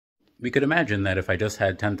We could imagine that if I just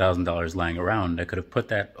had $10,000 lying around, I could have put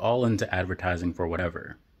that all into advertising for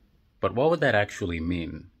whatever. But what would that actually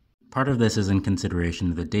mean? Part of this is in consideration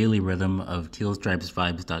of the daily rhythm of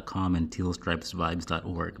tealstripesvibes.com and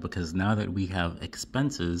tealstripesvibes.org, because now that we have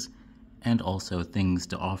expenses and also things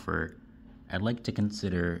to offer, I'd like to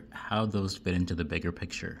consider how those fit into the bigger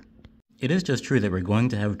picture. It is just true that we're going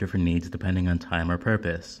to have different needs depending on time or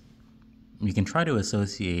purpose. We can try to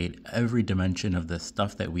associate every dimension of the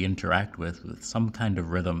stuff that we interact with some kind of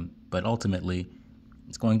rhythm, but ultimately,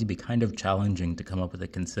 it's going to be kind of challenging to come up with a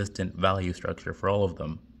consistent value structure for all of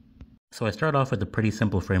them. So I start off with a pretty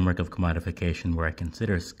simple framework of commodification where I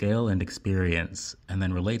consider scale and experience, and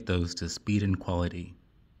then relate those to speed and quality.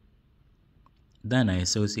 Then I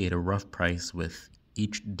associate a rough price with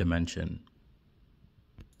each dimension.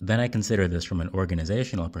 Then I consider this from an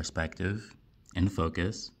organizational perspective, in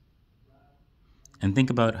focus, and think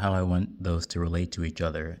about how I want those to relate to each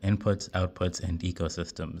other, inputs, outputs, and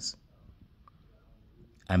ecosystems.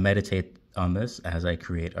 I meditate on this as I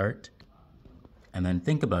create art, and then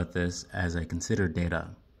think about this as I consider data.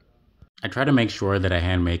 I try to make sure that I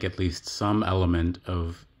hand make at least some element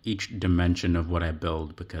of each dimension of what I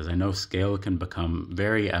build, because I know scale can become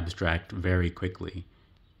very abstract very quickly.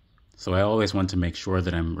 So I always want to make sure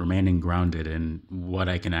that I'm remaining grounded in what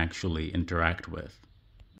I can actually interact with.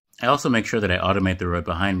 I also make sure that I automate the road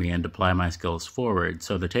behind me and apply my skills forward,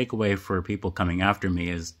 so the takeaway for people coming after me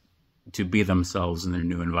is to be themselves in their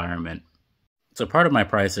new environment. So part of my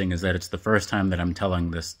pricing is that it's the first time that I'm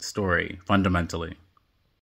telling this story, fundamentally.